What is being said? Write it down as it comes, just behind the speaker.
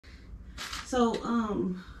So,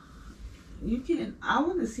 you can. I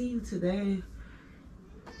want to see you today.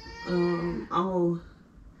 I'll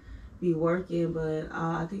be working, but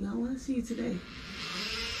I think I want to see you today.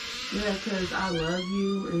 Yeah, cause I love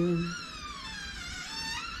you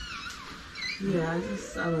and yeah,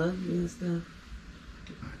 I love you and stuff.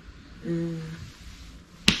 And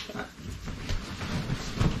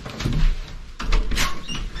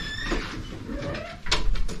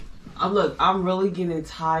look, I'm really getting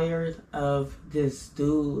tired of this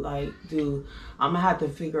dude. Like, dude, I'm gonna have to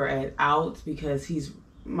figure it out because he's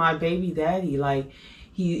my baby daddy. Like,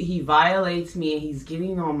 he violates me and he's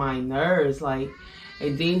getting on my nerves. Like,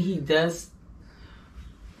 and then he does.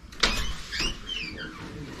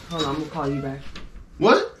 Hold on, I'm gonna call you back.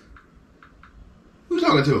 What? Who you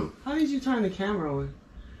talking to? How did you turn the camera on?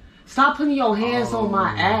 Stop putting your hands on my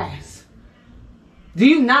ass. Do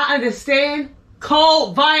you not understand?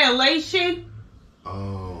 Code violation?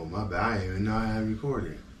 Oh, my bad. I didn't even know I had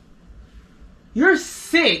recorded. You're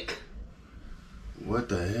sick. What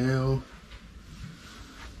the hell?